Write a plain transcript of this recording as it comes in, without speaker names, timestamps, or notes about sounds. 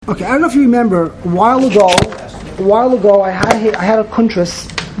Okay, I don't know if you remember, a while ago, I had a kuntras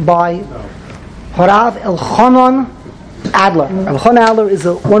by Harav Elchanan Adler. Elchanan Adler is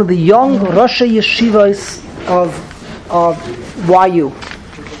one of the young Rosh Yeshivas of YU.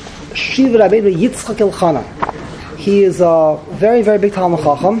 Shiva Rabbeinu Yitzchak Elchanan. He is a very, very big Talmud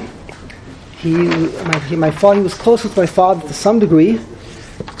Chacham. He was close with my father to some degree,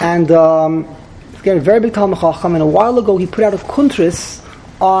 and again, a very big Talmud Chacham. And a while ago, he put out a kuntras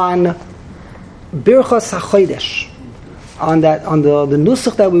on Birchas HaChodesh, on the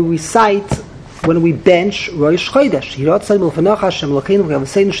nusach that we recite when we bench Rosh Chodesh.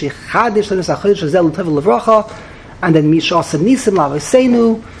 And then Misha Nisim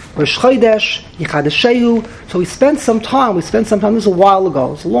Lavasenu, Rosh Chodesh, Yichadeshehu. So we spent some time. This was a while ago.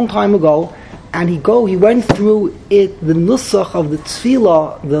 It was a long time ago. And he went through it, the nusach of the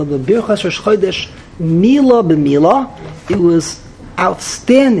Tefillah, the Birchas Rosh Chodesh, Mila b'Mila. It was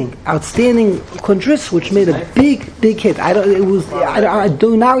outstanding kuntras, which made a big hit. I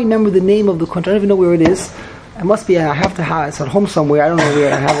do not remember the name of the kuntras. I don't even know where it is. It must be. I have to have it's at home somewhere. I don't know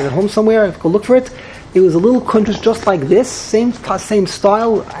where I have it at home somewhere. I have to go look for it. It was a little kuntras just like this, same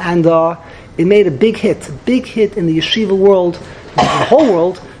style, and it made a big hit in the yeshiva world, the whole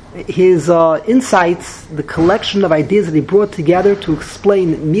world. His insights, the collection of ideas that he brought together to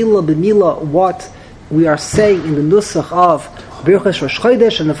explain mila b'mila what we are saying in the nusach of Birchas Rosh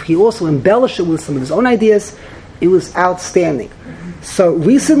Chodesh, and if he also embellished it with some of his own ideas, it was outstanding. So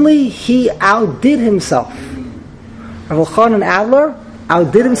recently, he outdid himself. Rav Elchanan Adler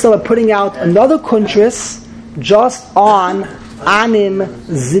outdid himself by putting out another kuntras just on Anim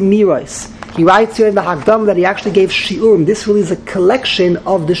Zemiros. He writes here in the Hagdam that he actually gave shiurim. This really is a collection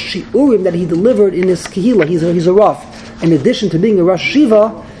of the shiurim that he delivered in his kehillah. He's a Rav. In addition to being a Rosh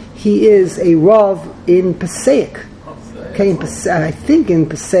Shiva, he is a Rav in Passaic. Okay, I think in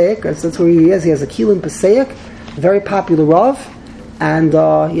Passaic, that's where he is. He has a kehillah in Passaic, very popular Rav, and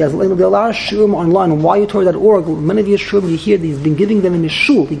he has a lot of shiurim online on YuTorah.org. Many of your shiurim you hear that he's been giving them in his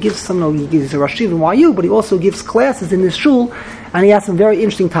shul. He gives he's a Rosh Shiva in YU, but he also gives classes in his shul, and he has some very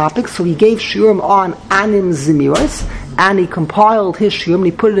interesting topics. So he gave shiurim on Anim Zemiros, and he compiled his shiurim, and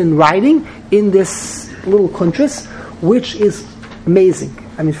he put it in writing in this little kuntras, which is amazing.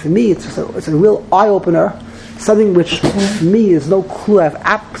 I mean, for me, it's a real eye-opener, something which for me is no clue. I have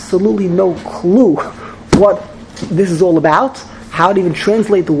absolutely no clue what this is all about, how to even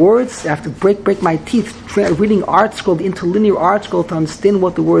translate the words. I have to break my teeth reading art scroll, the interlinear art scroll, to understand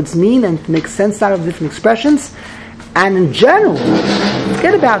what the words mean and to make sense out of different expressions. And in general,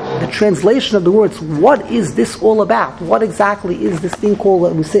 forget about the translation of the words. What is this all about? What exactly is this thing called,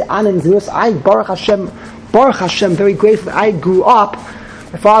 what we say, Anim Zemiros? I, Baruch Hashem, very grateful. I grew up,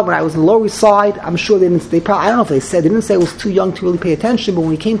 my father, when I was in the Lower East Side, I'm sure they didn't say I didn't say I was too young to really pay attention, but when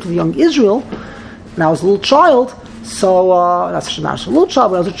we came to the young Israel, and I was a little child, so, not a little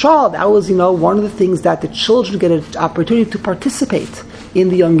child, but I was a child, that was, one of the things that the children get an opportunity to participate in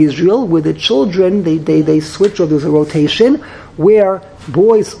the young Israel, where the children, they switch, or there's a rotation, where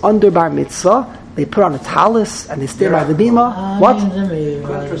boys under bar mitzvah, they put on a talis, and they stand by the bima. What?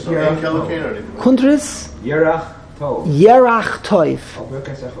 Kuntras? Yerach Tov.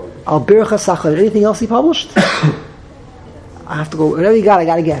 Al Birchas HaChodesh. Anything else he published? I have to go. Whatever you got, I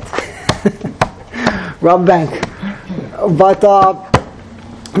got to get. Rob Bank. But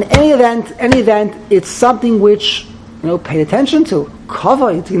in any event, it's something which pay attention to. Cover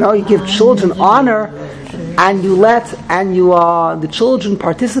it. You give children honor, and the children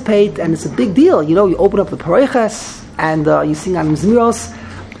participate, and it's a big deal. You open up the pareiches and you sing Anim Zemiros.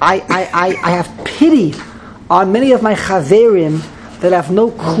 I have pity on many of my chaverim that have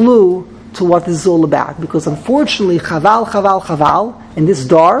no clue to what this is all about, because unfortunately, chaval, in this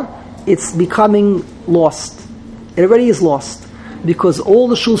dar, it's becoming lost. It already is lost, because all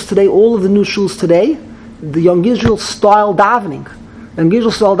the shuls today, all of the new shuls today, the Young Israel style davening. The Young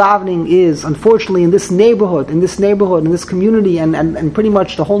Israel style davening is, unfortunately, in this neighborhood, in this community, and pretty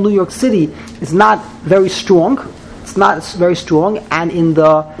much the whole New York City, is not very strong. It's not very strong, and in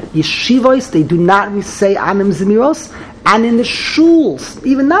the yeshivos they do not say Anim Zemiros, and in the shuls,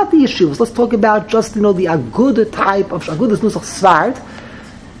 even not the yeshivos. Let's talk about just the aguda type of agudas nusach svart.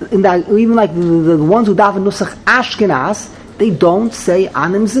 In that, even like the ones who daven nusach Ashkenaz, they don't say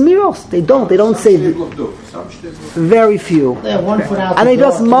Anim Zemiros. They don't say very few, and they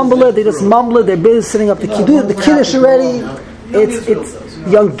just mumble it. They're busy setting up the kiddush already. It's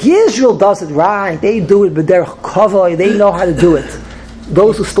Young Israel does it right. They do it, but they're kavod. They know how to do it.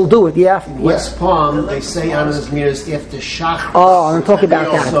 Those who still do it, West Palm, they say on Zemiros after Shach. Oh, I'm going to talk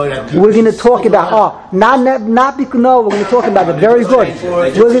about that. We're going to talk about, not because, no, we're going to talk about it. Very good.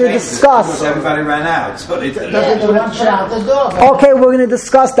 We're going to discuss. Everybody ran out. So they okay, we're going to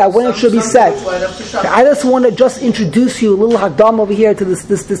discuss that, when it should be said. I just want to introduce you a little hakdam over here to this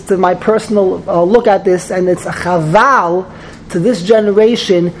to my personal look at this, and it's a chaval. To this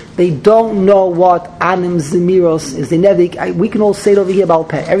generation, they don't know what Anim Zemiros is. They never. We can all say it over here, Baal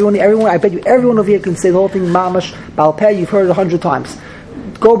Peh. Everyone. I bet you, everyone over here can say the whole thing, Mamash Baal Peh. You've heard it 100 times.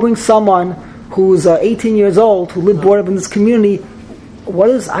 Go bring someone who's 18 years old, who lived brought up in this community. What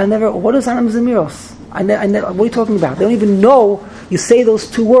is Anim Zemiros? What are you talking about? They don't even know. You say those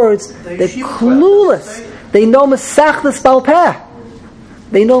two words. They're clueless. They know Masechtas Baal Peh.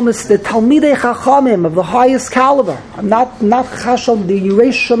 They know the Talmidei Chachamim of the highest caliber. Not Chasham, the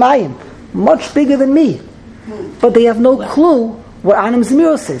Yirei Shamayim, much bigger than me. But they have no clue what Anim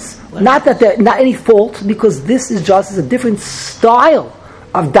Zemiros is. Not that they're not any fault, because this is just a different style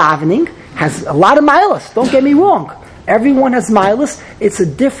of davening. Has a lot of milas. Don't get me wrong. Everyone has milas. It's a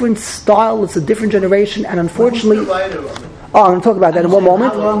different style. It's a different generation, and unfortunately. I'm going to talk about that in one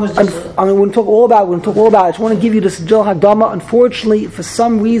moment. I'm going to talk all about it. I just want to give you this Jil Hagdama. Unfortunately, for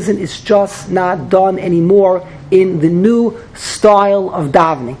some reason, it's just not done anymore in the new style of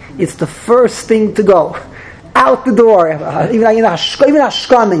davening. It's the first thing to go. Out the door. Even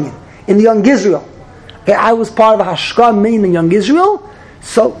Hashkam Minyan in the Young Israel. Okay, I was part of a Hashkam Minyan in Young Israel.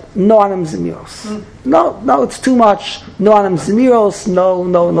 So, no Anim Zemiros. No, it's too much. No Anim Zemiros,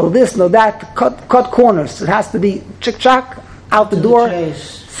 no this, no that. Cut corners. It has to be chick-chack, out the door.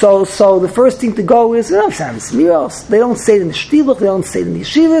 So the first thing to go is, Anim Zemiros. They don't say it in the shtiluch, they don't say it in the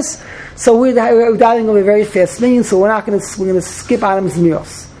yeshivas. So we're diving over a very fast minyan, so we're going to skip Anim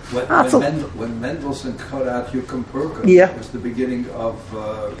Zemiros. When Mendelssohn cut out Yukum Purka, it was the beginning of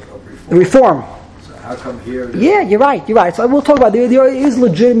reform. How come here? Yeah, you're right. So we'll talk about it. There is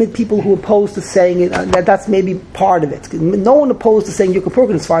legitimate people who oppose to saying it. That's maybe part of it. No one opposed to saying Yukum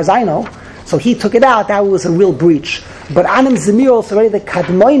Purka, as far as I know. So he took it out. That was a real breach. But Anim Zemiros, already the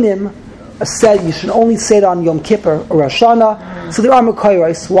Kadmoinim said you should only say it on Yom Kippur or Rosh Hashanah. So there are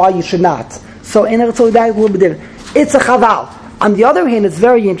Mekayros why you should not. So in that a little bit different. It's a chaval. On the other hand, it's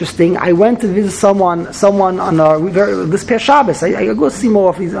very interesting. I went to visit someone on this past Shabbos. I go see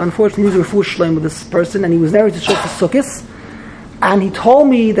more of these. Unfortunately, he's a refuah shleim with this person, and he was there to show for Sukkos. And he told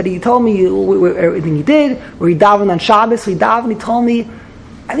me everything he did, where he davened on Shabbos. He told me,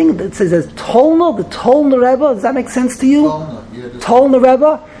 I think it says Tolna, the Tolna Rebbe. Does that make sense to you? Tolna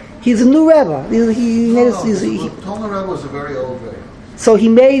Rebbe. He's a new Rebbe. Tolna Rebbe was a very old Rebbe. So he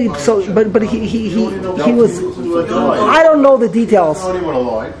made but he was. I don't know the details.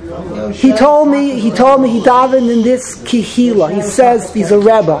 He told me he davened in this kihila. He says he's a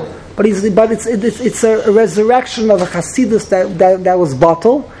rebbe, but it's a resurrection of a Hasidus that was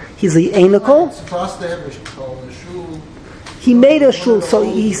bottled. He's a anical. He made a shul. So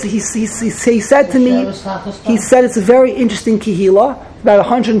he said to me. He said it's a very interesting kihila. About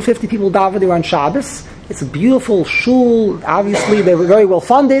 150 people daven there on Shabbos. It's a beautiful shul. Obviously, they were very well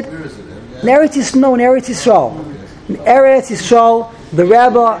funded. In Eretz Yisrael. In Eretz Yisrael, the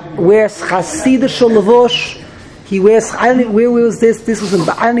Rebbe wears Hasidic levush. He wears. Where was this? This was.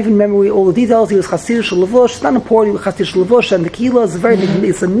 I don't even remember all the details. He was Hasidic levush. It's not important. He was Hasidic levush, and the kihila is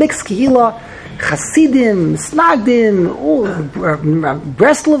it's a mixed kihila. Hasidim, Snagdim,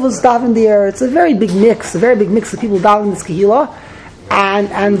 Breslov was daven there. It's a very big mix of people daven in this kihila,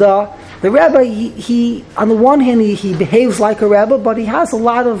 and the Rebbe, he on the one hand, he behaves like a Rebbe, but he has a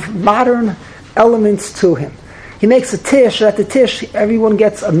lot of modern elements to him. He makes a tish, at the tish, everyone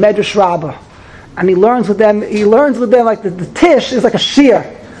gets a medrash rabbah. And he learns with them like the tish is like a shir.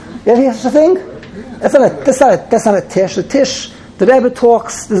 You ever hear such a thing? That's not a tish. The tish, the Rebbe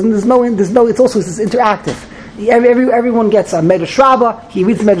talks, it's interactive. Everyone gets a medrash rabbah, he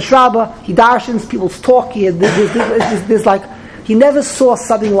reads the medrash rabbah, he darshans, people talk, there's like, he never saw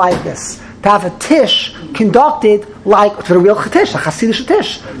something like this. To have a tish conducted like to a real tish, a Hasidic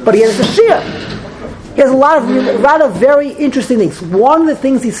tish, but he has a shir. He has a lot of very interesting things. One of the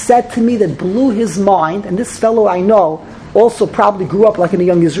things he said to me that blew his mind, and this fellow I know also probably grew up like in a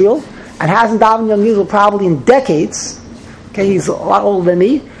Young Israel and hasn't davened in Young Israel probably in decades. Okay, he's a lot older than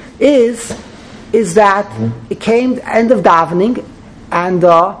me. Is that it came the end of davening and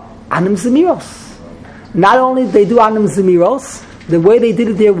Anim Zemiros. Not only did they do Anim Zemiros, the way they did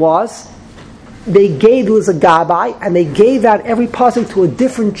it there was there was a gabbai, and they gave out every pasuk to a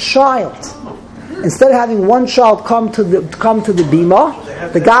different child. Instead of having one child come to the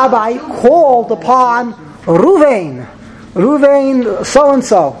bima, the gabbai called upon Ruvain. Ruvain so and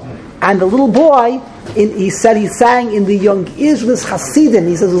so, and the little boy, he sang in the young Israel's Hasidim.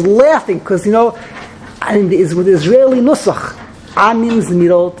 He says he was laughing because and with the Israeli nusach. Anim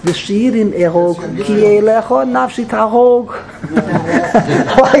Zemiros v'shirim erog ki elecha nafshi tahog.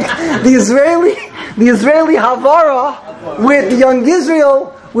 Like the Israeli Havara with the young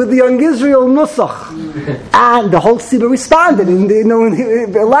Israel nusach, and the whole Sibah responded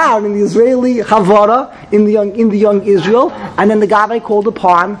aloud in the Israeli Havara in the young Israel, and then the Gabbai called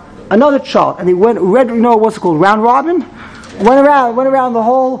upon another child, and he read what's it called, round robin, went around the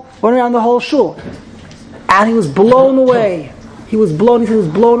whole shul, and he was blown away. He was blown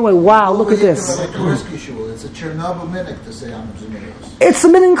away. Wow, look at this. It's a Chernobyl minute to say Anim Zemiros. It's a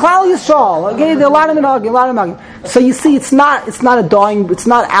minute in Klal Yisrael. Okay, there are a lot of minhagim. So you see, it's not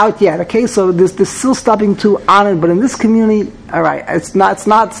out yet. Okay, so there's still stopping to Anim, but in this community, all right, it's not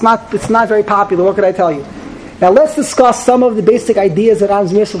very popular. What can I tell you? Now let's discuss some of the basic ideas that Anim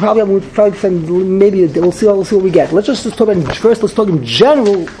Zemiros. Maybe we'll see what we get. Let's talk in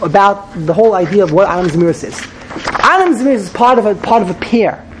general about the whole idea of what Anim Zemiros is. Anim Zemiros is part of a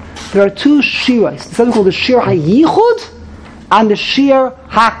pair. There are two shiras. There's something called the shir hayichud and the shir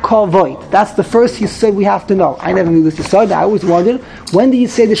hakavoid. That's the first yisod we have to know. I never knew this yisod. I always wondered, when do you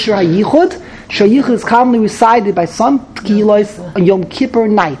say the shir hayichud? Shir hayichud is commonly recited by some tkilos on Yom Kippur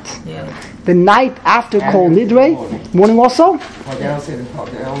night. Yeah. The night after Kol Nidre, morning also. Well, they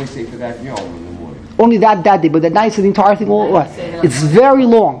only say for that yom in the morning. Only that day, but the night of the entire thing. It's very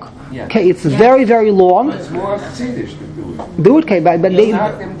long. Yeah. Okay, it's very, very long. It's more Chassidish to do it. Do it, okay, but they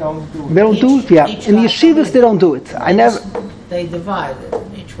don't do it. Yeah, in the yeshivas they don't do it. They divide it.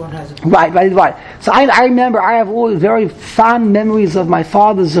 Each one has a right, divide. So I remember I have always very fond memories of my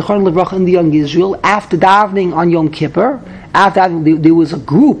father Zichron Levrach in the young Israel after davening on Yom Kippur. After that, there was a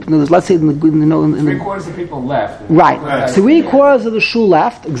group. Let's say in the 3/4 of people left. Right, 3/4 of the shul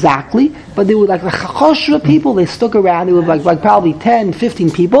left, exactly. But they were like the choshva people. They stuck around. They were like probably 10, 15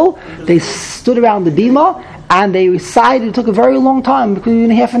 people. They stood around the bima and they recited. It took a very long time, even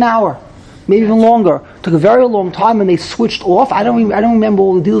half an hour, maybe even longer. It took a very long time, and they switched off. I don't remember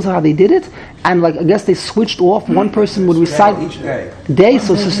all the deals of how they did it. And I guess they switched off. One person would recite each day.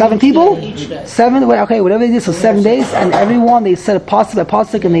 So 7 people, 7. Okay, whatever they did. So 7 days, and everyone they said a pasuk by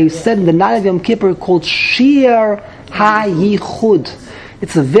pasuk, and they said in the night of Yom Kippur called Shir HaYichud.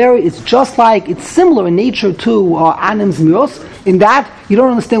 It's similar in nature to Anim Zemiros in that you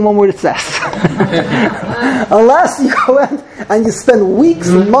don't understand one word it says. Unless you go in and you spend weeks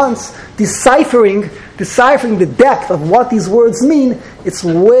and months deciphering the depth of what these words mean, it's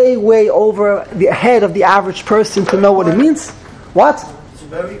way, way over the head of the average person to know what it means. What? It's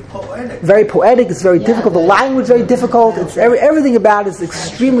very poetic. Very poetic. It's very difficult. The language is very difficult. It's everything about it is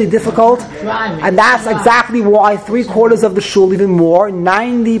extremely difficult, and that's exactly why 3/4 of the shul, even more,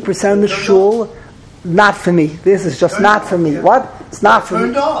 90% of the shul, not for me. This is just not for me. What? It's not for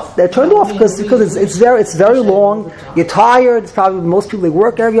me. They're turned off because it's very long. You're tired. It's probably most people they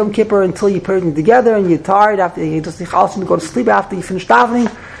work every Yom Kippur until you put it together, and you're tired after you just go to sleep after you finish davening.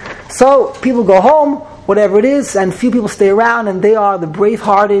 So people go home, whatever it is, and few people stay around, and they are the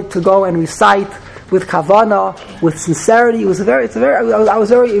brave-hearted to go and recite with kavana, with sincerity. It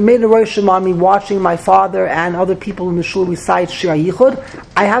made a roshim on me watching my father and other people in the shul recite Shir HaYichud.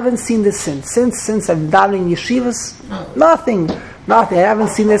 I haven't seen this since I've been davening in yeshivas. Nothing. I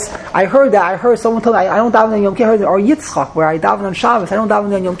haven't seen this. I heard someone told me I don't daven on Yom Kippur or Yitzchak, where I daven on Shabbos. I don't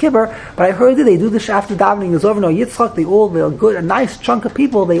daven on Yom Kippur, but I heard that they do this after davening is over. No, Yitzchak, they're good, a nice chunk of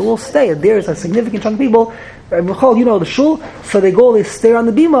people. They all stay. There's a significant chunk of people. The shul. So they stay on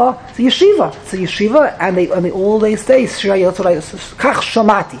the bima. It's a yeshiva, and they all they stay. That's what Kach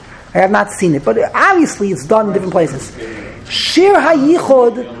Shamati. I have not seen it, but obviously it's done in different places. Shir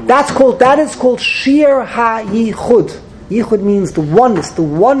HaYichud. That is called Shir HaYichud. Yichud means the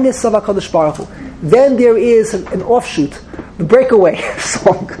oneness of HaKadosh Baruch Hu. Then there is an offshoot, the breakaway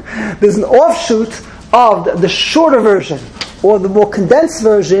song. There's an offshoot of the shorter version, or the more condensed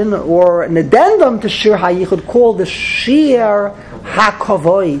version, or an addendum to Shir HaYichud called the Shir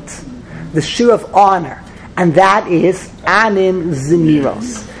HaKavoid, the Shir of honor. And that is Anim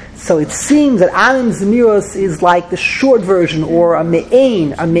Zemiros. So it seems that Anim Zemiros is like the short version, or a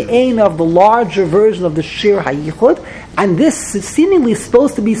me'ain of the larger version of the Shir HaYichud, and this is seemingly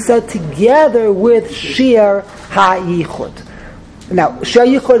supposed to be said together with Shir HaYichud. Now, Shir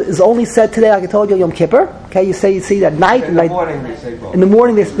HaYichud is only said today, like I told you, Yom Kippur. Okay, you say at night. In the morning they say both. In the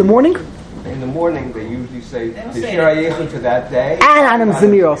morning they usually say the Shir HaYichud for that day. And Anim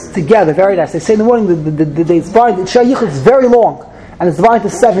Zemiros together, very nice. They say in the morning the Shir HaYichud is very long. and it's divided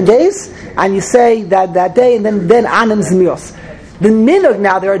into 7 days, and you say that day, and then Anim Zemiros. The minhag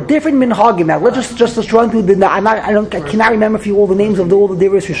now, there are different minhagim now. Let's just run through the. I cannot remember for you all the names of all the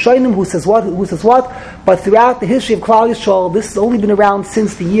Zemiros Rishonim, who says what. But throughout the history of Klal Yisrael, this has only been around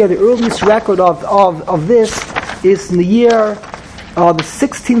since the year. The earliest record of this is in the year the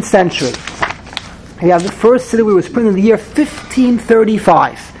 16th century. We have the first city was printed in the year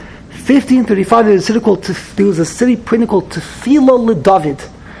 1535. 1535, there was a city printed called Tefillah LeDavid,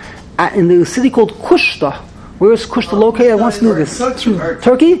 in the city called Kushta. Where is Kushta located? I once knew this.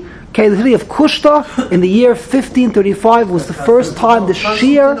 Turkey? Okay, the city of Kushta in the year 1535 was the first time the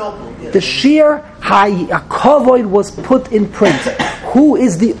Shir HaKavod was put in print. Who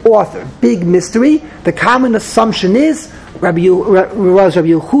is the author? Big mystery. The common assumption is Rabbi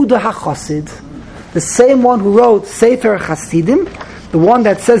Yehuda HaChassid, the same one who wrote Sefer Hasidim, the one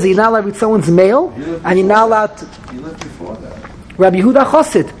that says you're not allowed to read someone's mail, and you're not allowed to... He lived before that. Rabbi Yehuda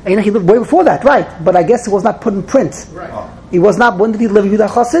Chassid. And he lived way before that, right? But I guess it was not put in print. Right. He was not. When did he live, Yehuda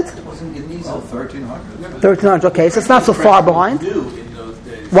Chassid? It wasn't in Israel, 1300. 1300. Okay, so it's not so far behind.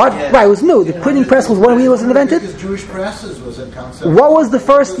 What? Yeah. Right, it was new. The printing press was when it was invented. Because Jewish presses was in concept. What was the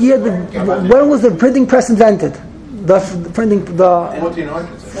first year? When was the printing press invented? The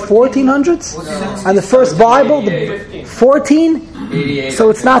 1400s? And the first Bible, the 14? So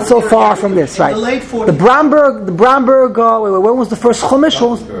it's not so far from this, right? The Bramberg, when was the first Chumash?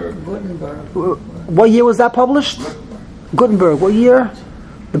 What year was that published? Gutenberg, what year?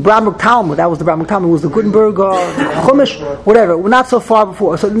 The Bramberg Talmud, that was the Bramberg Talmud, it was the Gutenberg Chumash, whatever. We're not so far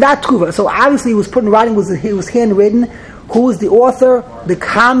before. So not Tuva. So obviously it was put in writing, it was handwritten. Who is the author? The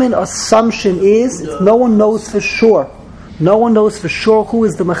common assumption is no one knows for sure. No one knows for sure who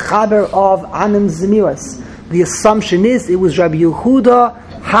is the mechaber of Anim Zemiros. The assumption is it was Rabbi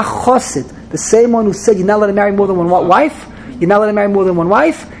Yehuda HaChassid, the same one who said you're not allowed to marry more than one wife. You're not allowed to marry more than one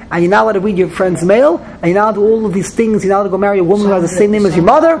wife, and you're not allowed to read your friend's mail, and you're not allowed to do all of these things. You're not allowed to go marry a woman who has the same name as your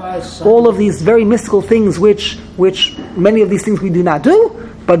mother. All of these very mystical things, which many of these things we do not do.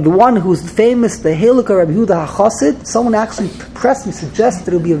 But the one who's famous, the Halakha Rabbi Yehuda HaChassid, someone actually pressed me,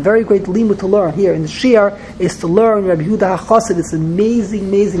 suggested it would be a very great limud to learn here in the Shir, is to learn Rabbi Yehuda HaChassid. It's amazing,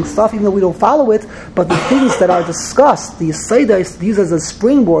 amazing stuff, even though we don't follow it. But the things that are discussed, the Yeseda is used as a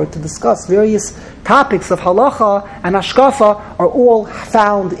springboard to discuss various topics of halacha and hashkafa, are all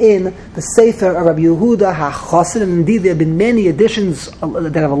found in the Sefer of Rabbi Yehuda HaChassid. And indeed, there have been many editions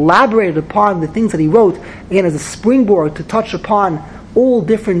that have elaborated upon the things that he wrote, again, as a springboard to touch upon all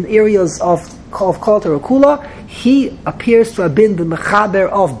different areas of Kol Torah Kula. He appears to have been the mechaber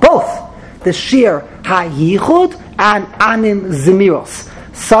of both the Shir HaYichud and Anim Zemiros.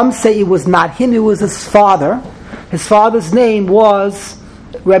 Some say it was not him, it was his father. His father's name was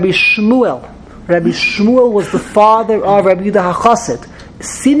Rabbi Shmuel. Rabbi Shmuel was the father of Rabbi Yehuda HaChassid.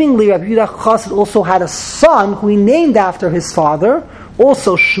 Seemingly, Rabbi Yehuda HaChassid also had a son who he named after his father,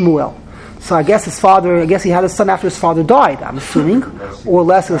 also Shmuel. So I guess he had a son after his father died, I'm assuming. Or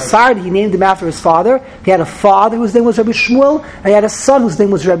less aside, he named him after his father. He had a father whose name was Rabbi Shmuel, and he had a son whose name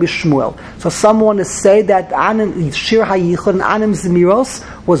was Rabbi Shmuel. So some want to say that Shir HaYichud and Anim Zemiros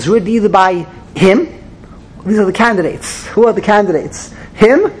was written either by him. These are the candidates. Who are the candidates?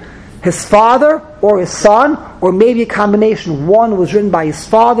 Him, his father, or his son, or maybe a combination. One was written by his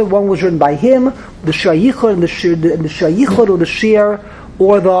father, one was written by him. The Shir HaYichud and the Shir HaYichud, or the Shir,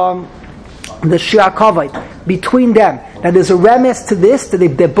 or the Shir HaKavod, between them. Now there's a remes to this, that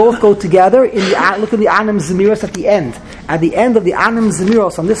they both go together. Look at the Anim Zemiros at the end. At the end of the Anim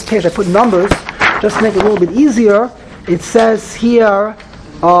Zemiros, on this page I put numbers, just to make it a little bit easier. It says here,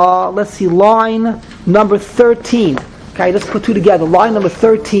 let's see, line number 13. Okay, let's put two together. Line number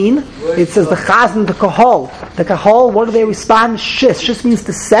 13, it says the Chazan, the Kahal. The Kahal, what do they respond? Shis. Shis means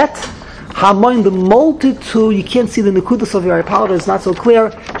to set. Hamoin, the multitude, you can't see the Nekudas of your, I apologize, it's not so clear.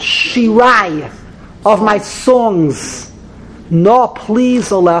 Shirai, of my songs. No, please,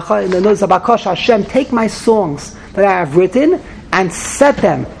 Olecha, in the notes of Bakash Hashem, take my songs that I have written and set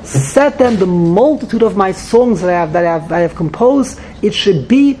them, the multitude of my songs that I have composed. It should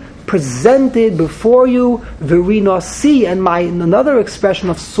be presented before you, Virinasi, and another expression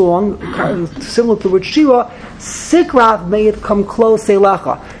of song, similar to the word Shira, Sikrav, may it come close,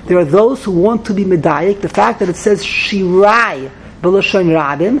 Elecha. There are those who want to be medayik, the fact that it says Shirai, B'Lashon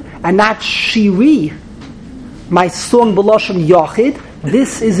Rabim, and not Shiri, my song B'Lashon Yochid.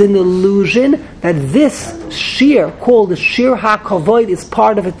 This is an illusion that this shir, called the Shir HaKavod, is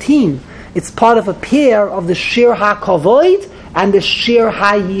part of a team. It's part of a pair of the Shir HaKavod and the Shir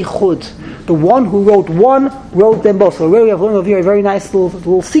HaYichud. The one who wrote one, wrote them both. So we have learned over here a very nice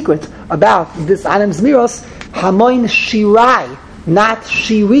little secret about this Anim Zemiros. Hamoin Shirai, not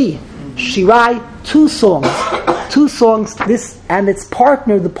shiri. Shirai, two songs. This and its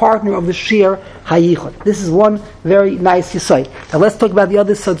partner, the partner of the shir hayichud. This is one very nice yesod. Now let's talk about the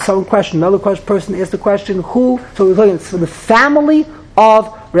other some question. Another person asked the question: who? So we're talking for the family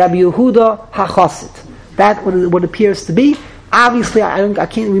of Rabbi Yehuda HaChassid. That what appears to be. Obviously, I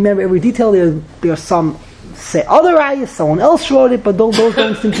can't remember every detail. There are some say other ayahs, someone else wrote it, but those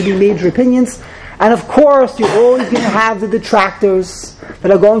don't seem to be major opinions. And of course, you're always going to have the detractors that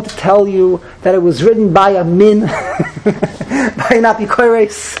are going to tell you that it was written by a min, by an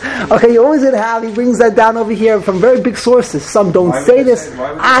apikoros. Okay, you're always going to have, he brings that down over here from very big sources. Some don't say this.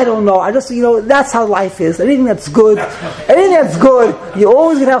 I don't know. I just, that's how life is. Anything that's good, you're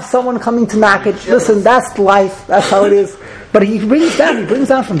always going to have someone coming to knock it. Listen, that's life. That's how it is. But he brings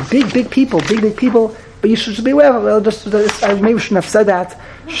down from big people. But you should be aware of it. I maybe shouldn't have said that.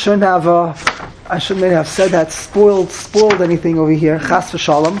 I shouldn't have said that. Spoiled anything over here. Chas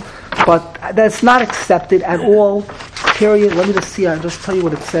v'shalom. But that's not accepted at all. Period. Let me just see. I'll just tell you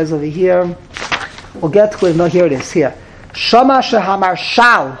what it says over here. We'll get to it. No, here it is. Here. Shama shehamar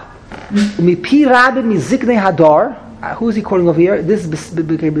shal mipi rabbi miziknei hadar. Who is he quoting over here? This is we're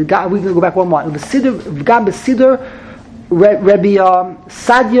going to go back one more. B'sidr Rabbi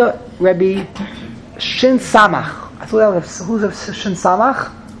Sadia Rabbi Shin Samach. I thought that was who's Shin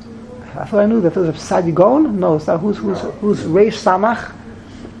Samach? I thought I knew that. It was Sadia Gon. No, it's not. Who's Reish Samach?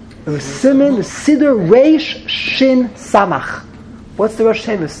 The Simon, the Siddur Reish Shin Samach. What's the Rosh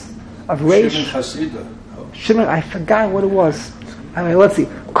Hashanah of Reish? Shimon. I forgot what it was. I mean, let's see.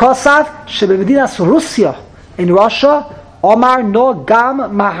 Kosav Shebemedinas Russia in Russia. Omar no gam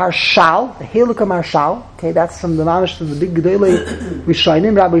maharshal, the Halakha Marshal. Okay, that's from the Mamish of the big Gedolei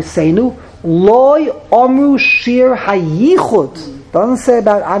Rishonim, Rabbi Seinu. Loi omru shir hayichud. Doesn't say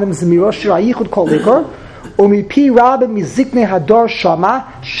about Anim Zemiros shir hayichud kol likor. Umipi rabbi miziknei hador shama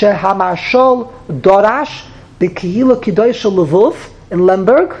shehamarshal dorash b'kehila kedosha Lvov in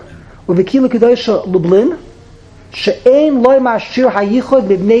Lemberg u'b'kehila kedosha Lublin she'ein loi mashir hayichud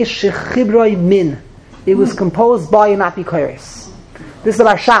mibnei shechibroi min. It was composed by an apikoros. This is a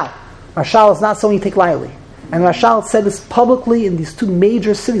Marshal. Marshal is not something you take lightly. And Marshal said this publicly in these two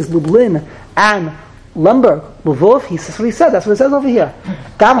major cities, Lublin and Lemberg. Lvov, that's what he said. That's what it says over here.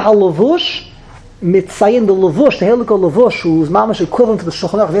 Gam ha-levush, mitzayin the levush, the Halakha levush, who was mamash equivalent to the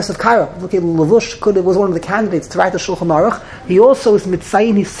Shulchan Aruch, Yosef Cairo. Okay, levush was one of the candidates to write the Shulchan Aruch. He also is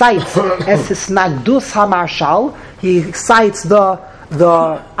mitzayin, he cites as his nagdus ha-marshal. He cites the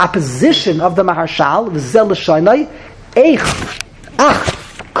opposition of the Maharshal, the Zel Shainai,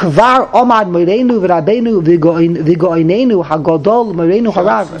 Kvar Omad Mereinu V'Rabbeinu V'Goinenu Hagodol Mereinu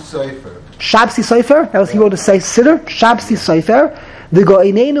Harav. Shabsi Sofer. That was he wrote to say Siddur. Shabsi Sofer.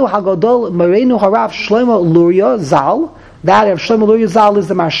 V'Goinenu Hagodol Mereinu Harav Shlomo Luria Zal. That of Shlomo Luria Zal is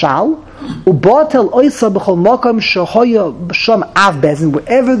the Marshal. Ubotel Oisa B'Chol Mokom Shehoya B'Shom Av Bezin.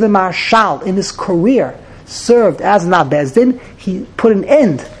 Wherever the Marshal in his career served as an Bezdin, he put an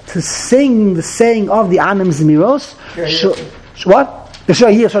end to singing the saying of the Anim Zemiros. What? The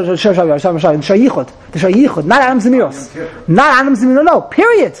Shayichud, not Anim Zemiros. Not Anim Zemiros, no,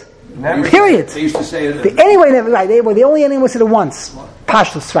 period. Period. They used to say it. Anyway, right, they only anyone said it once.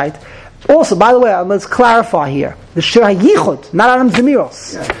 Pashtus, right? Also, by the way, let's clarify here. The Shir HaYichud, not Anim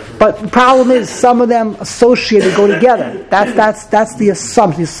Zemiros. Yeah. But the problem is some of them associated go together. That's the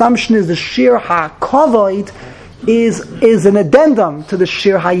assumption. The assumption is the Shir HaKavod is an addendum to the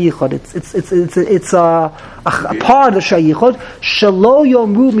Shir HaYichud. It's a part of the Shir HaYichud. Shelo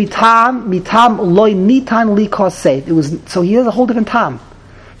yomru mitam loy nitan li kasev. It was so he has a whole different tam.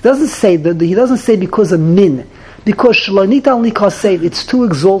 He doesn't say because of min, because shelo nitan li kasev. It's too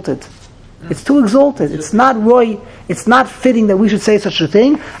exalted. It's too exalted. It's not roy. It's not fitting that we should say such a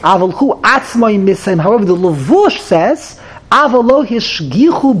thing. Avalhu atzmai misem. However, the Levush says, "Avalo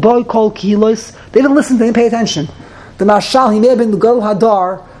hishgichu boy kol kilos." They didn't listen. They didn't pay attention. The Marshal, he may have been the Gadol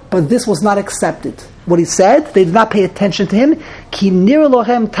Hadar, but this was not accepted. What he said, they did not pay attention to him. Ki nir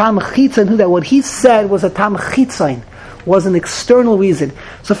lohem tam chitzon. That what he said was a tam chitzon, was an external reason.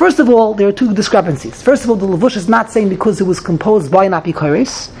 So first of all, there are two discrepancies. First of all, the Levush is not saying because it was composed by an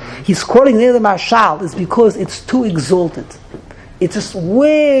apikoros. He's quoting the Marshal is because it's too exalted. It's just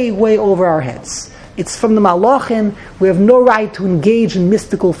way, way over our heads. It's from the Malachim. We have no right to engage in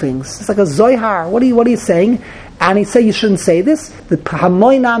mystical things. It's like a Zohar. What are you saying? And he said you shouldn't say this. The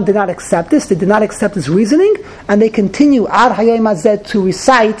Hamoinam did not accept this. They did not accept his reasoning, and they continue ad Hayom Hazeh to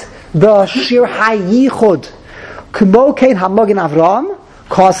recite the Shir HaYichud. Kmo Kein HaMagen Avram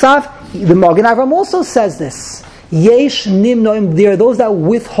Kosav. The Magen Avram also says this. Yesh nimnoim. There are those that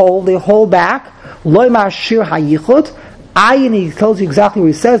withhold. They hold back. Loymar Shir HaYichud. Ayin, he tells you exactly what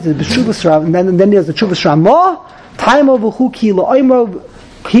he says. The B'Shuvas Ram, and then there's the Shuvas Ramah. Time over who ki la'omer.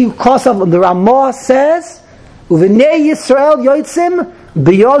 He Kosav. The Ramah says, "Uvenei Yisrael yotzim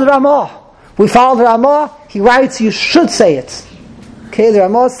b'yod Ramah." We follow the Ramah. He writes, you should say it. Okay, the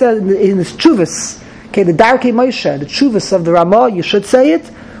Ramah says in his Chuvas. Okay, the Darkei Moshe, the Chuvas of the Ramah, you should say it.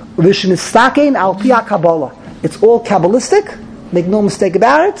 V'shenistakein al pi Kabbalah. It's all Kabbalistic. Make no mistake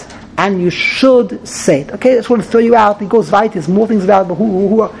about it. And you should say it. Okay, I just want to throw you out. He goes right. There's more things about it, but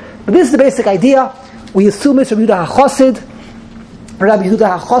who are. But this is the basic idea. We assume it's Rabbi Yehuda HaChassid. Rabbi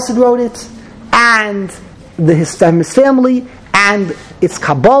Yehuda HaChassid wrote it, and his family, and it's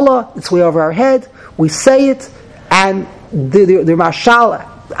Kabbalah. It's way over our head. We say it, and the Marshal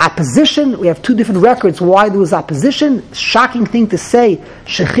opposition. We have two different records why there was opposition. Shocking thing to say.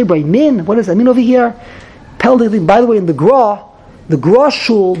 Shechibra min. What does that mean over here? By the way, in the Gra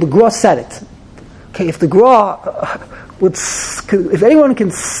shul, the Gra said it. Okay, if the Gra if anyone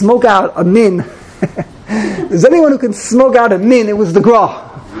can smoke out a min, there's anyone who can smoke out a min, it was the Gra.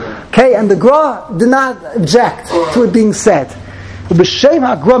 Okay, and the Gra did not object to it being said. B'shem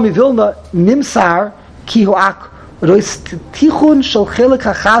ha-Gra mivilna nimsar ki ho'ak rois tichun shel chelek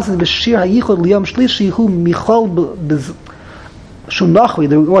ha'chazan b'shir hayichod liyom shlishi hu michol Shunachri,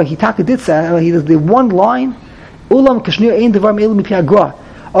 the Hitaka did say, the one line, Ulam Kashnir Ein Devar Me'elu Mipi HaGra.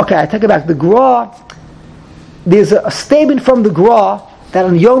 Okay, I take it back. The Gra, there's a statement from the Gra that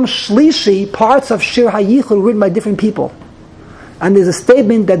on Yom Shlishi, parts of Shir HaYichud were written by different people. And there's a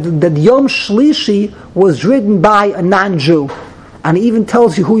statement that Yom Shlishi was written by a non-Jew. And it even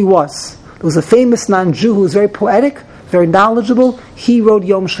tells you who he was. There was a famous non-Jew who was very poetic, very knowledgeable. He wrote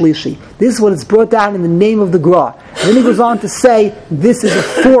Yom Shlishi. This is what is brought down in the name of the Gra. Then he goes on to say, this is a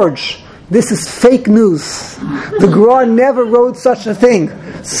forge. This is fake news. The Gra never wrote such a thing.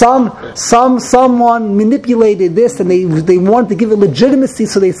 Someone manipulated this, and they wanted to give it legitimacy,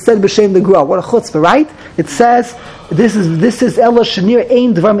 so they said b'shem the Gra. What a chutzpah, right? It says this is Ella Shanir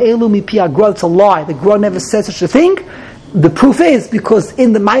Ein Dvarim Elu Mipi HaGra. It's a lie. The Gra never said such a thing. The proof is because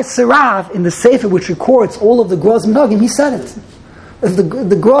in the Ma'aser Rav, in the Sefer which records all of the Gra's Minhagim, he said it. If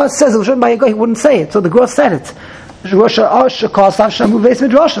the Gra says it was written by a guy, he wouldn't say it. So the Gra said it. They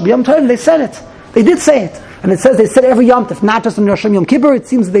said it. They did say it. And it says they said every Yom Tov, not just on Rosh Hashanah Yom Kippur. It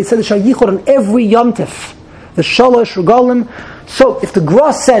seems that they said the Shayichud on every Yom Tov. The Shalosh, Regalim. So if the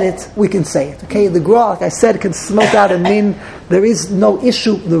Gra said it, we can say it. Okay, the Gra, like I said, can smoke out a min. There is no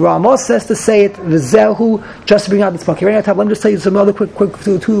issue. The Ramah says to say it. V'zehu, just to bring out this point. Right now, let me just tell you some other quick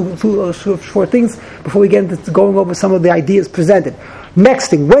two short things before we get into going over some of the ideas presented. Next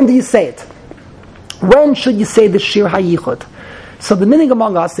thing, when do you say it? When should you say the Shir HaYichud? So the minig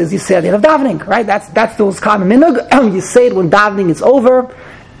among us is you say at the end of davening, right? That's the most common minig. You say it when davening is over.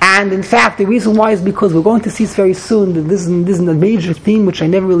 And in fact, the reason why is because we're going to see very soon that this is a major theme which I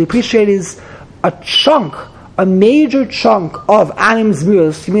never really appreciate is a major chunk of Anim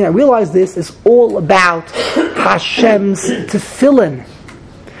Zemiros. You may not realize this is all about Hashem's tefillin.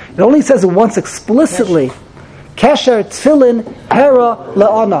 It only says it once explicitly. Kesher tefillin hera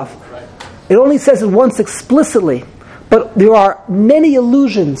le'anav. It only says it once explicitly, but there are many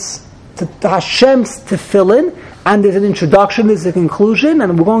allusions to Hashem's tefillin, and there's an introduction, there's a conclusion,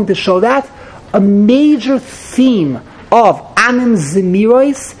 and we're going to show that. A major theme of Anim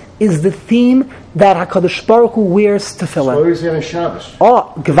Zemiros is the theme that HaKadosh Baruch Hu wears tefillin. What is it on Shabbos?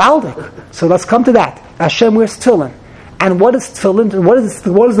 Oh, gewaldig. So let's come to that. Hashem wears tefillin. And what is tefillin? What does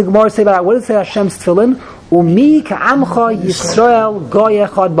the Gemara say about that? What does it say Hashem's tefillin? Umi ka'amcha Yisrael goy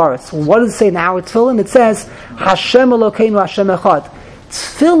echad baretz. What does it say in our tefillin? It says Hashem Elokeinu Hashem echad.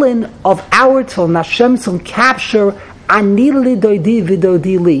 Tefillin of our tefillin, Hashem will capture ani lidoidi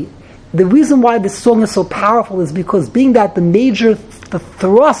vidodi li. The reason why this song is so powerful is because being that the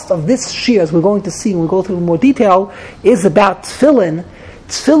thrust of this shir, as we're going to see when we go through more detail, is about tefillin.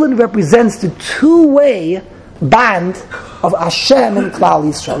 Tefillin represents the two-way band of Hashem and Klal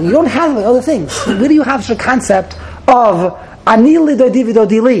Yisrael. You don't have other things. Where do you have such a concept of ani lidoidi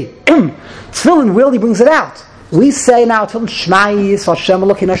vidodi li? Tefillin really brings it out. We say now, Shema Yisrael Hashem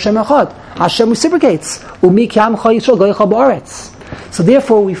Elokeinu Hashem echad. Hashem reciprocates. Umi k'amcha Yisrael goy echad ba'aretz. So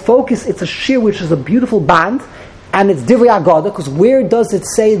therefore we focus, it's a shir which is a beautiful band, and it's Divrei Agadah, because where does it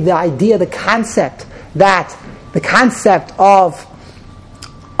say the idea, the concept of that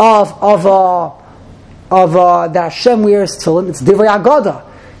Hashem wears tefillin? It's Divrei Agadah.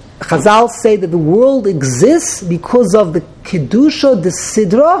 Chazal say that the world exists because of the Kedusha, the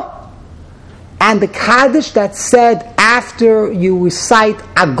Sidra, and the Kaddish that's said after you recite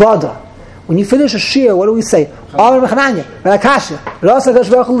Agadah. When you finish a shir, what do we say? Amar Rabbi Chananya, Ben Akashya. Rasa Kadosh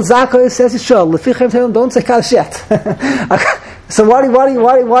Baruch Hu L'Zakoi says Yisrael. Lefichem don't say Kaddish yet. So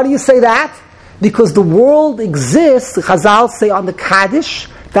why do you say that? Because the world exists, Chazal say, on the Kaddish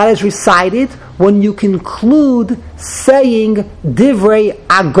that is recited when you conclude saying Divrei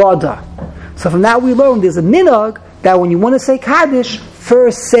Agoda. So from that we learn there's a minhag that when you want to say Kaddish,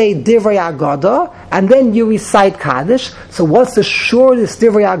 first say Divrei Agoda, and then you recite Kaddish. So what's the shortest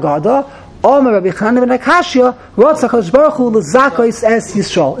Divrei Agoda? Omer Rabbi Chanan ben Akashya, Rotza Kadosh Baruch Hu L'Zakos Es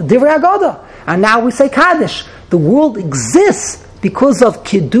Yisrael. Divrei Agoda. And now we say Kaddish. The world exists because of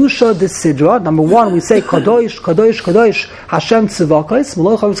Kedusha de Sidra. Number one, we say Kadosh, Kadosh, Kadosh, Hashem Tzivakos,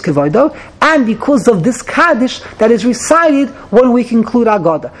 Melech Havetz Kevodo, and because of this Kaddish that is recited when we conclude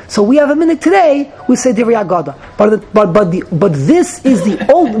Agoda. So we have a minute today, we say Divrei Agoda. But this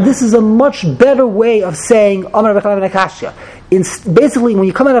is a much better way of saying Omer Rabbi Chanan ben Akashya. Basically, when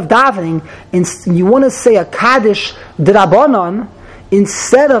you come out of davening, you want to say a Kaddish D'Rabbanan,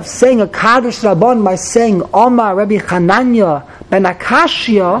 instead of saying a Kaddish Rabban by saying Omar Rabbi Chananya ben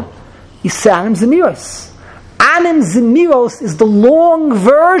Akashya, you say Anim Zemiros. Anim Zemiros is the long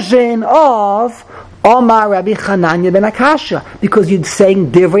version of Omar Rabbi Chananya ben Akashya, because you're saying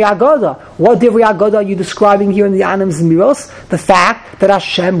Divrei Agoda. What Divrei Agoda are you describing here in the Anim Zemiros? The fact that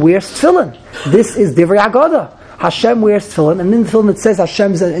Hashem wears tefillin. This is Divrei Agoda. Hashem wears tefillin, and in the tefillin it says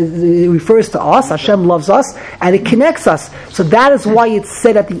it refers to us, Hashem loves us, and it connects us. So that is why it's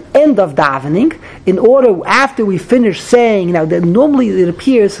said at the end of davening, in order, after we finish saying, now that normally it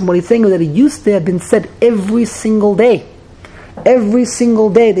appears from what he's saying that it used to have been said every single day. Every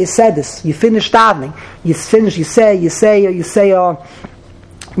single day they said this. You finish davening, you say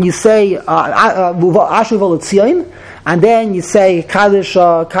Asher V'Letzion, and then you say Kaddish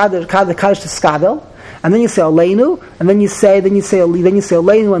T'Skabel, and then you say Aleinu, and then you say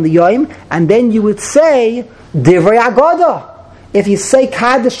Aleinu and the Yom, and then you would say Divrei Agoda. If you say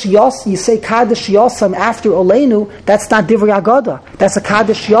Kaddish Yosam after Aleinu, that's not Divrei Agoda. That's a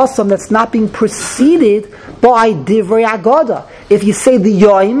Kaddish Yosam that's not being preceded by Divrei Agoda. If you say the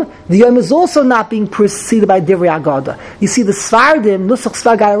Yom is also not being preceded by Divrei Agoda. You see, the Sfardim, Nusach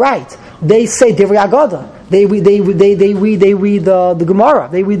Sfar got it right. They say Divrei Agoda. They read the Gemara.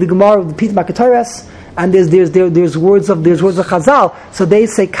 They read the Gemara of the Pit Makatoras. And there's words of Chazal. So they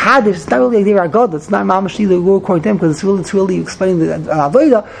say Kaddish. It's not really a Divrei Agoda. It's not Mamash either word according to them, because it's really explaining the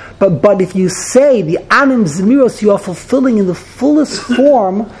Avodah. But if you say the Anim Zemiros, you are fulfilling in the fullest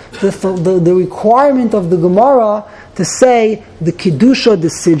form the requirement of the Gemara to say the Kedusha, the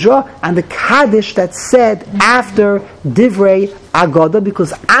Sidra, and the Kaddish that's said after Divrei Agoda,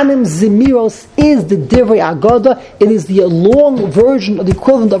 because Anim Zemiros is the Divrei Agoda. It is the long version of the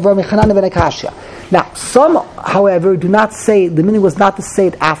equivalent of Rabbi Chanan ben Akashya. Now, some, however, do not say, the meaning was not to say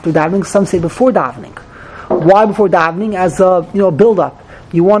it after davening, some say before davening. Why before davening? As a build-up.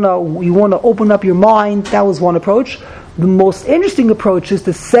 You want to open up your mind. That was one approach. The most interesting approach is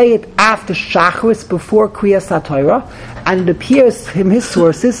to say it after Shacharis, before Kriyas HaTorah, and it appears from his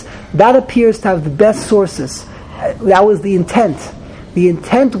sources, that appears to have the best sources. That was the intent. The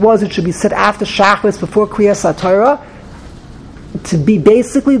intent was it should be said after Shacharis, before Kriyas HaTorah, to be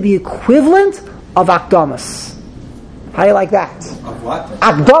basically the equivalent of Akdamas. How do you like that? Of what?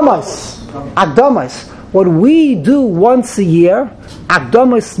 Akdamas. What we do once a year,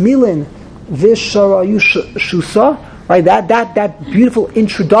 Akdamas Milin Vishara Shusa, right? That beautiful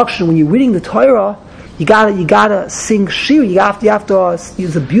introduction when you're reading the Torah, you gotta sing shir. You have to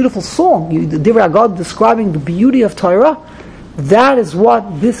use a beautiful song. The Divrei Agoda describing the beauty of Torah. That is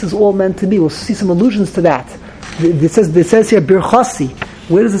what this is all meant to be. We'll see some allusions to that. It says here Birchasi.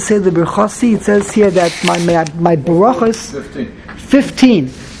 Where does it say the Birchasi? It says here that my barachas 15.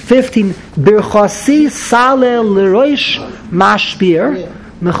 Birchasi Saleh Leroish Mashbir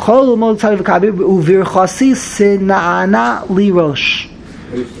Mechol Mod Tzaddik Kabir Uvirchasi Sina'ana Lirosh.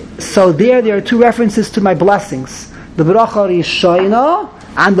 So there are two references to my blessings: the Bracha Rishayna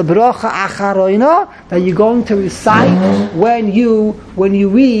and the Bracha Acharoina that you're going to recite when you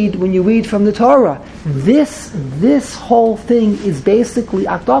read from the Torah. This whole thing is basically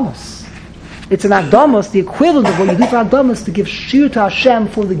Akdamas. It's an Akdamas, the equivalent of what you do for Akdamas, to give shir to Hashem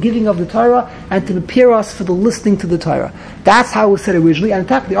for the giving of the Torah and to prepare us for the listening to the Torah. That's how it was said originally. And in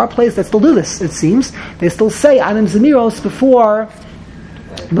fact, there are places that still do this. It seems they still say Anim Zemiros before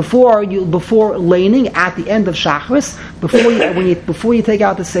laning at the end of Shacharis, before you take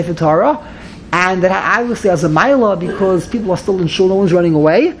out the Sefer Torah, and that obviously as a Maila, because people are still in shul, no one's running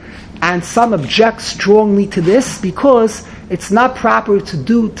away, and some object strongly to this because it's not proper to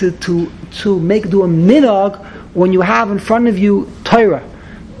do a minhag when you have in front of you Torah.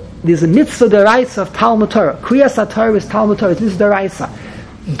 there's a mitzvah deraisa of Talmud Torah. Kriyas HaTorah is Talmud Torah. It's mitzvah deraisa.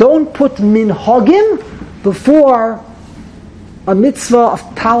 Don't put minhagim before a mitzvah of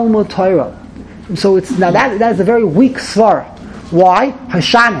Talmud Torah. And so it's now that is a very weak svara. Why?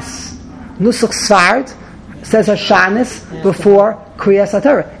 Hashanis. Nusach Svard says Hashanis before Kriyas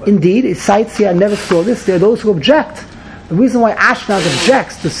HaTorah. Indeed, it cites here, I never saw this, there are those who object. The reason why Ashkenaz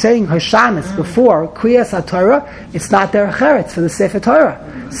objects to saying Hashanis before Kriyas HaTorah, it's not their cheretz for the Sefer Torah.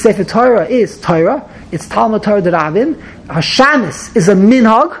 Sefer Torah is Torah, it's Talmud Torah D'Ravin. Hashanis is a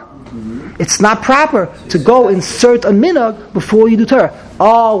minhag. It's not proper to go insert a minhag before you do Torah.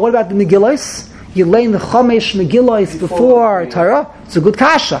 Oh, what about the Megillos? You lay in the Chomesh Megillos before Torah. It's a good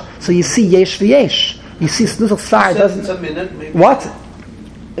kasha. So you see yesh v'yesh. You see Snusach Sar doesn't. It's a minute, maybe. What?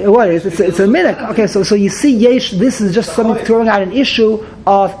 What is it? It's a minute. Okay, so you see yesh. This is just something throwing out an issue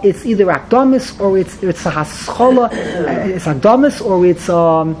of it's either akdamis or it's a haschola. It's akdamis or it's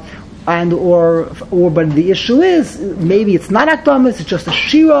but the issue is maybe it's not akdamis. It's just a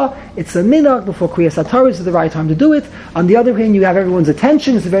shira. It's a minhag before Kriyas HaTorah is the right time to do it. On the other hand, you have everyone's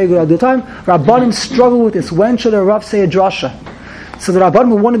attention. It's a very good idea time. Rabbanim struggle with this. When should a Rav say a drasha? So the Rabbanim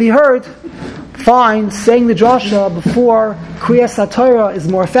will want to be heard. Fine, saying the drasha before Kriyas HaTorah is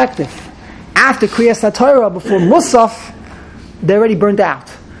more effective. After Kriyas HaTorah, before Musaf, they're already burnt out.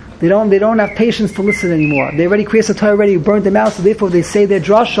 They don't have patience to listen anymore. They already Kriyas HaTorah already burnt them out, so therefore they say their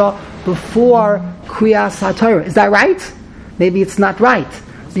drasha before Kriyas HaTorah. Is that right? Maybe it's not right,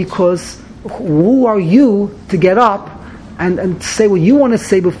 because who are you to get up and say what you want to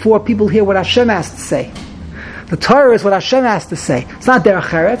say before people hear what Hashem has to say? The Torah is what Hashem has to say. It's not their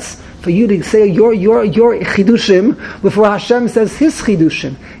cheretz for you to say your chidushim before Hashem says His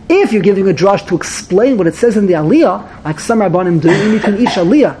chidushim. If you're giving a drush to explain what it says in the Aliyah, like some Rabbanim do, in between each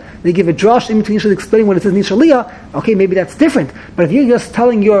Aliyah, they give a drush in between each to explain what it says in each Aliyah. Okay, maybe that's different. But if you're just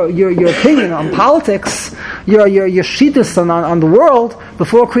telling your opinion on politics, your shittus on the world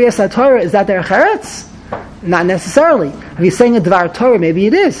before Kriyas HaTorah, is that their cheretz? Not necessarily. If you're saying a Dvar Torah, maybe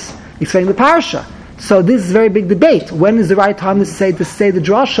it is. You're saying the parsha. So this is a very big debate. When is the right time to say the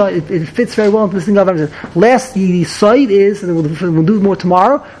drasha? It fits very well into this thing of last the side is, and we'll do more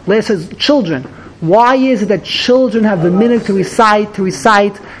tomorrow. Last says children. Why is it that children have the minute to recite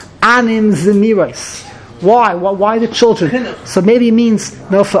Anim Zemiros? Why the children? So maybe it means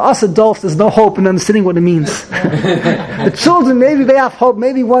no. For us adults, there's no hope in understanding what it means. The children, maybe they have hope.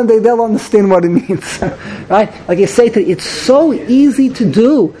 Maybe one day they'll understand what it means. Right? Like I say, it's so easy to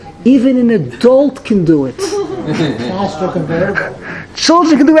do. Even an adult can do it.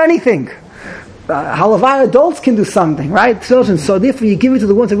 Children can do anything. Halavai adults can do something, right? Children. So therefore, you give it to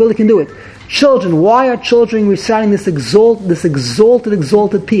the ones that really can do it. Children. Why are children reciting this exalted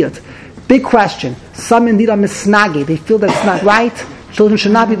piyut? Big question. Some indeed are misnagi. They feel that it's not right. Children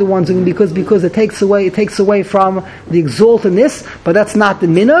should not be the ones doing it because it takes away from the exaltedness. But that's not the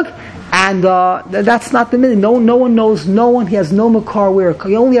minhag. And that's not the minute. No one knows. No one. He has no makar where.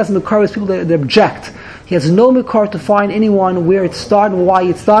 He only has makar with people that object. He has no makar to find anyone where it started and why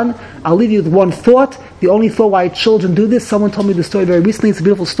it's done. I'll leave you with one thought. The only thought why children do this. Someone told me the story very recently. It's a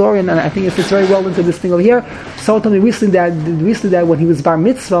beautiful story, and I think it fits very well into this thing over here. Someone told me recently that when he was bar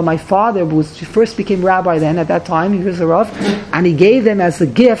mitzvah, my father first became rabbi. Then at that time he was a rav, and he gave them as a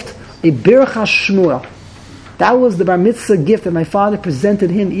gift a bircha shmuel. That was the bar mitzvah gift that my father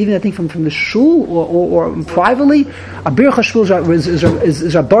presented him, even I think from the shul or privately. A bircha shul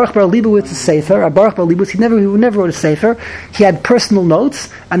is a Baruch Bar Leibowitz's sefer. A Baruch Bar Leibowitz, he never wrote a sefer. He had personal notes,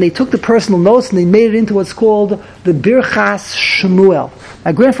 and they took the personal notes and they made it into what's called the Birchas Shmuel.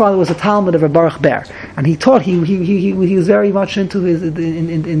 My grandfather was a Talmud of a Baruch Ber, and he taught. He was very much into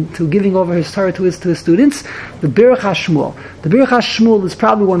into giving over his Torah to his students. The Birchas Shmuel. The Birchas Shmuel is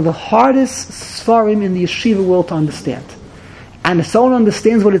probably one of the hardest svarim in the yeshiva world to understand. And if someone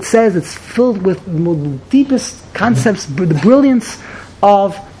understands what it says, it's filled with the deepest concepts. The brilliance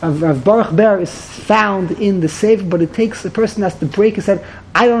of Baruch Ber is found in the Sefer, but it takes the person has to break his head.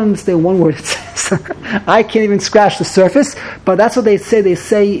 I don't understand one word it says. I can't even scratch the surface, but that's what they say. They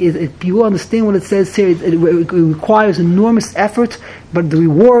say if you understand what it says here, it requires enormous effort, but the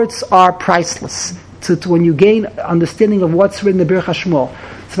rewards are priceless. To when you gain understanding of what's written in the Birchas Shmuel.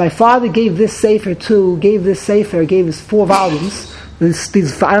 So my father gave his 4 volumes. I don't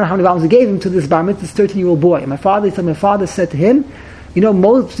know how many volumes he gave him to this bar mitzvah, this 13-year-old boy. And my father said to him, you know,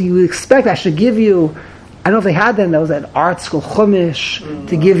 most you would expect I should give you I don't know if they had them. There was that art school chumash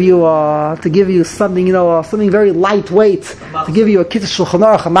to give you something, something very lightweight, to give you a kitzur shulchan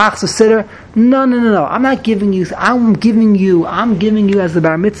aruch, a machzor siddur. No. I'm not giving you. I'm giving you as the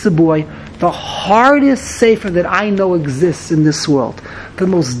bar mitzvah boy the hardest sefer that I know exists in this world, the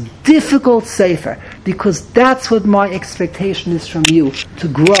most difficult sefer, because that's what my expectation is from you, to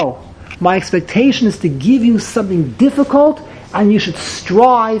grow. My expectation is to give you something difficult, and you should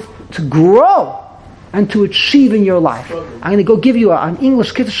strive to grow and to achieve in your life. I'm going to go give you an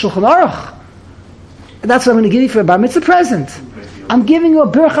English kitzur shulchan aruch. That's what I'm going to give you for a bar mitzvah present. I'm giving you a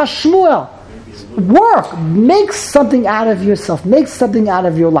Birch HaShmuel. Work. Make something out of yourself. Make something out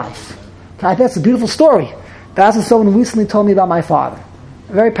of your life. Okay, that's a beautiful story. That's what someone recently told me about my father.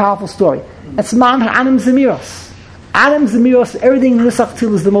 A very powerful story. It's Anim Zemiros. Anim Zemiros, everything in this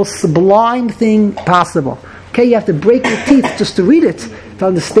Tefillah is the most sublime thing possible. Okay, you have to break your teeth just to read it, to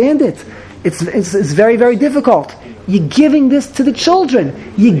understand it. It's very, very difficult. You're giving this to the children.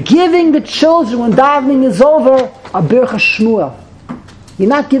 You're giving the children, when davening is over, a Birch HaShmuel. You're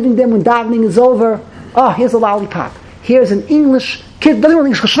not giving them, when davening is over, here's a lollipop. Here's an English kid. Nothing wrong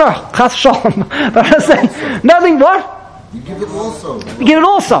with English, chas shalom. But I'm saying, nothing what? You give it also. You give it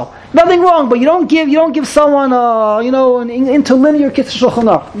also. Nothing wrong, but you don't give someone, an interlinear kitzur shulchan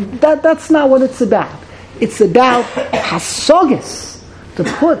aruch. That's not what it's about. It's about hasagas. To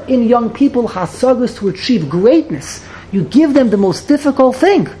put in young people hasagas to achieve greatness. You give them the most difficult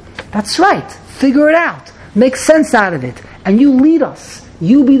thing. That's right. Figure it out. Make sense out of it. And you lead us.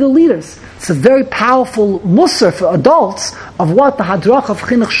 You be the leaders. It's a very powerful musar for adults of what the hadrach of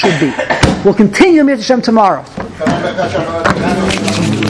chinuch should be. We'll continue Mir Hashem tomorrow.